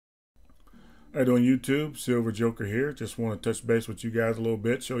Hey, on YouTube, Silver Joker here. Just want to touch base with you guys a little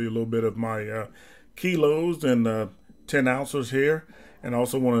bit, show you a little bit of my kilos and 10 ounces here. And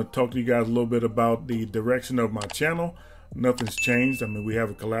also want to talk to you guys a little bit about the direction of my channel. Nothing's changed. I mean, we have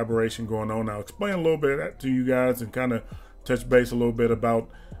a collaboration going on. I'll explain a little bit of that to you guys and kind of touch base a little bit about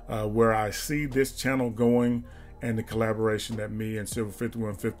where I see this channel going and the collaboration that me and Silver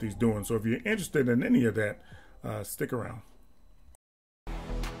 5150 is doing. So if you're interested in any of that, stick around.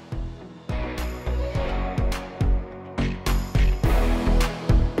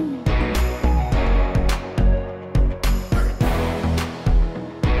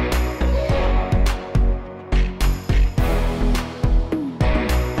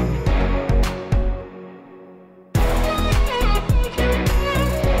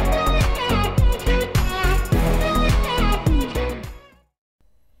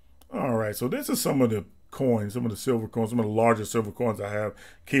 So this is some of the coins, some of the silver coins, some of the larger silver coins I have,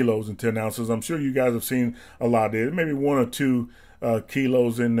 kilos and 10 ounces. I'm sure you guys have seen a lot there. Maybe one or two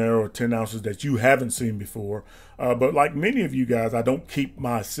kilos in there or 10 ounces that you haven't seen before. But like many of you guys, I don't keep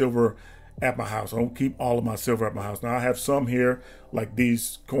my silver at my house. I don't keep all of my silver at my house. Now I have some here, like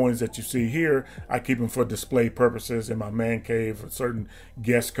these coins that you see here. I keep them for display purposes in my man cave. If certain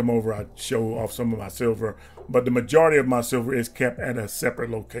guests come over, I show off some of my silver. But the majority of my silver is kept at a separate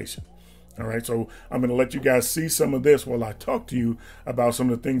location. All right, so I'm going to let you guys see some of this while I talk to you about some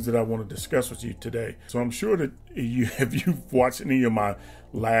of the things that I want to discuss with you today. So I'm sure that if you've watched any of my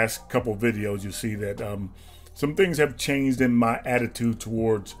last couple videos, you see that some things have changed in my attitude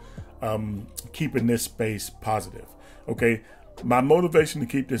towards keeping this space positive. Okay, my motivation to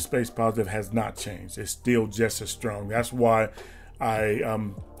keep this space positive has not changed. It's still just as strong. That's why I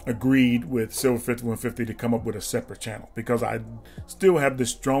agreed with Silver 5150 to come up with a separate channel, because I still have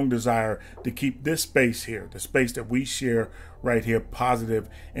this strong desire to keep this space here, the space that we share right here, positive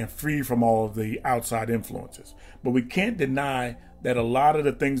and free from all of the outside influences. But we can't deny that a lot of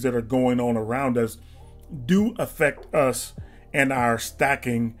the things that are going on around us do affect us and our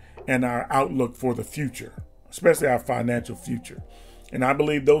stacking and our outlook for the future, especially our financial future. And I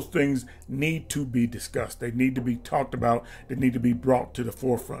believe those things need to be discussed. They need to be talked about. They need to be brought to the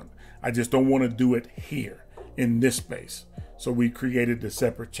forefront. I just don't want to do it here in this space. So we created a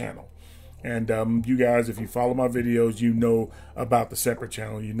separate channel. And you guys, if you follow my videos, you know about the separate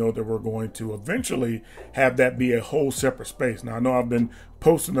channel. You know that we're going to eventually have that be a whole separate space. Now, I know I've been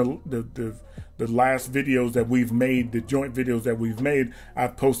posting the last videos that we've made, the joint videos that we've made.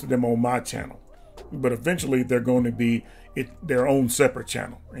 I've posted them on my channel. But eventually they're going to be their own separate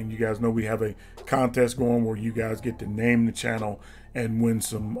channel. And you guys know we have a contest going where you guys get to name the channel and win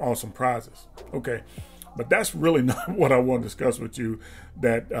some awesome prizes. Okay, but that's really not what I want to discuss with you,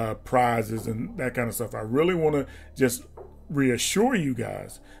 that prizes and that kind of stuff. I really want to just reassure you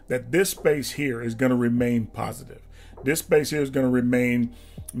guys that this space here is going to remain positive. This space here is going to remain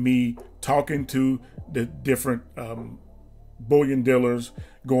me talking to the different bullion dealers,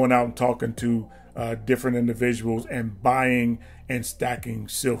 going out and talking to different individuals and buying and stacking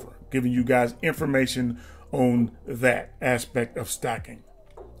silver, giving you guys information on that aspect of stacking.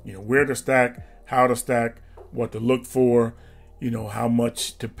 You know, where to stack, how to stack, what to look for, you know, how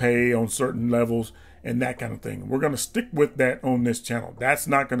much to pay on certain levels and that kind of thing. We're going to stick with that on this channel. That's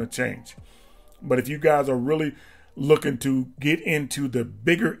not going to change. But if you guys are really looking to get into the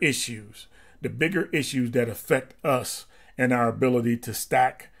bigger issues that affect us and our ability to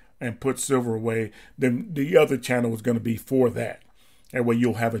stack and put silver away, then the other channel is going to be for that. That way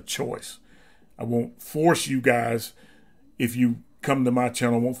you'll have a choice. I won't force you guys, if you come to my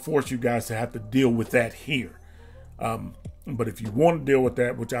channel, I won't force you guys to have to deal with that here. But if you want to deal with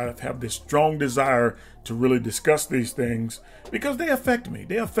that, which I have this strong desire to really discuss these things, because they affect me.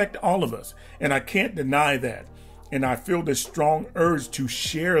 They affect all of us. And I can't deny that. And I feel this strong urge to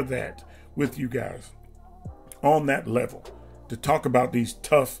share that with you guys on that level, to talk about these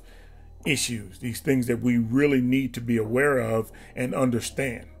tough issues, these things that we really need to be aware of and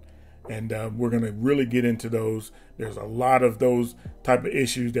understand. And we're going to really get into those. There's a lot of those type of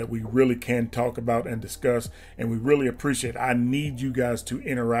issues that we really can talk about and discuss, and we really appreciate it. I need you guys to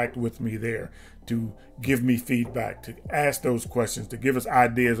interact with me there, to give me feedback, to ask those questions, to give us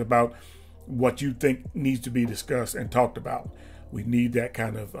ideas about what you think needs to be discussed and talked about. We need that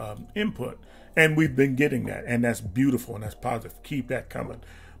kind of input. And we've been getting that, and that's beautiful and that's positive. Keep that coming,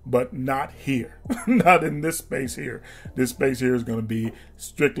 but not here, not in this space here. This space here is going to be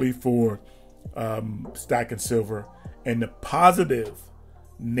strictly for stacking silver and the positive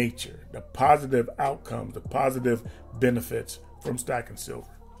nature, the positive outcomes, the positive benefits from stacking silver.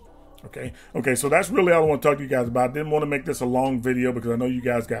 Okay, so that's really all I want to talk to you guys about. I didn't want to make this a long video because I know you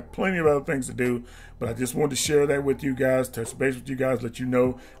guys got plenty of other things to do, but I just wanted to share that with you guys, touch base with you guys, let you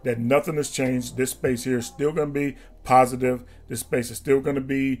know that nothing has changed. This space here is still going to be positive. This space is still going to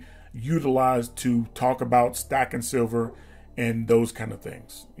be utilized to talk about stacking silver and those kind of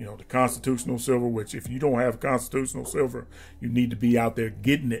things. You know, the constitutional silver, which if you don't have constitutional silver, you need to be out there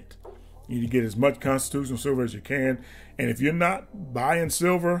getting it. You need to get as much constitutional silver as you can. And if you're not buying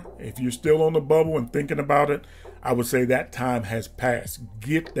silver, if you're still on the bubble and thinking about it, I would say that time has passed.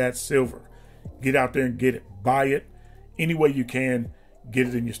 Get that silver. Get out there and get it. Buy it any way you can. Get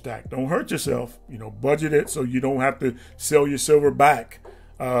it in your stack. Don't hurt yourself. You know, budget it so you don't have to sell your silver back.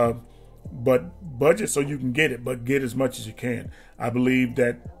 But budget so you can get it, but get as much as you can. I believe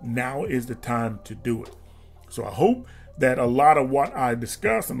that now is the time to do it. So I hope that a lot of what I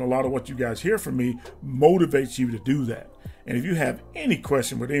discuss and a lot of what you guys hear from me motivates you to do that. And if you have any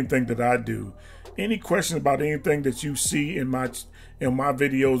question with anything that I do, any question about anything that you see in my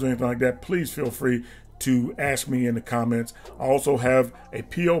videos or anything like that, please feel free to ask me in the comments. I also have a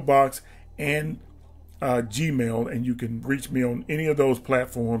P.O. box and Gmail, and you can reach me on any of those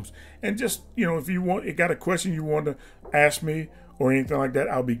platforms. And just, you know, if you got a question you want to ask me or anything like that,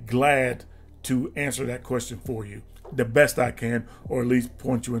 I'll be glad to answer that question for you the best I can, or at least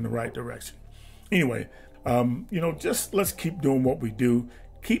point you in the right direction. Anyway, you know, just let's keep doing what we do.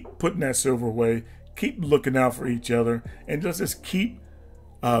 Keep putting that silver away. Keep looking out for each other, and just keep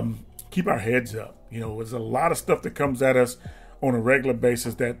our heads up. You know, there's a lot of stuff that comes at us on a regular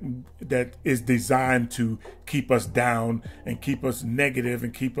basis that is designed to keep us down and keep us negative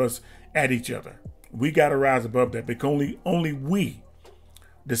and keep us at each other. We got to rise above that, because only we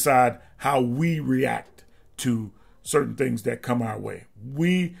decide how we react to certain things that come our way.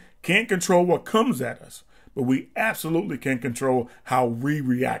 We can't control what comes at us, but we absolutely can control how we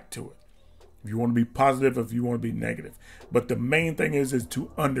react to it. If you want to be positive, if you want to be negative. But the main thing is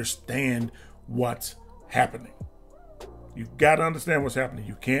to understand what's happening. You've got to understand what's happening.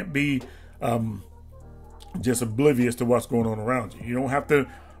 You can't be just oblivious to what's going on around you. You don't have to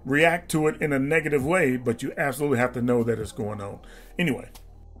react to it in a negative way, but you absolutely have to know that it's going on. Anyway,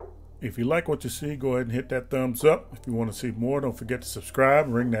 if you like what you see, go ahead and hit that thumbs up. If you want to see more, don't forget to subscribe,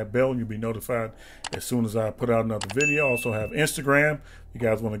 ring that bell, and you'll be notified as soon as I put out another video. I also have Instagram. If you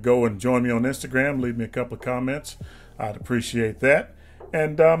guys want to go and join me on Instagram, leave me a couple of comments. I'd appreciate that.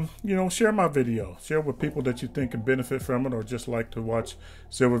 And, you know, share my video. Share with people that you think can benefit from it or just like to watch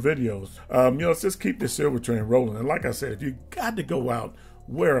silver videos. You know, let's just keep this silver train rolling. And like I said, if you got to go out,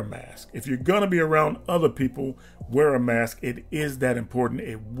 wear a mask. If you're going to be around other people, wear a mask. It is that important.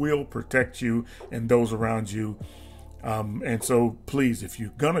 It will protect you and those around you. And so, please, if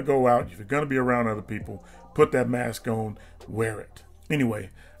you're going to go out, if you're going to be around other people, put that mask on, wear it. Anyway,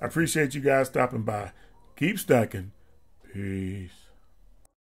 I appreciate you guys stopping by. Keep stacking. Peace.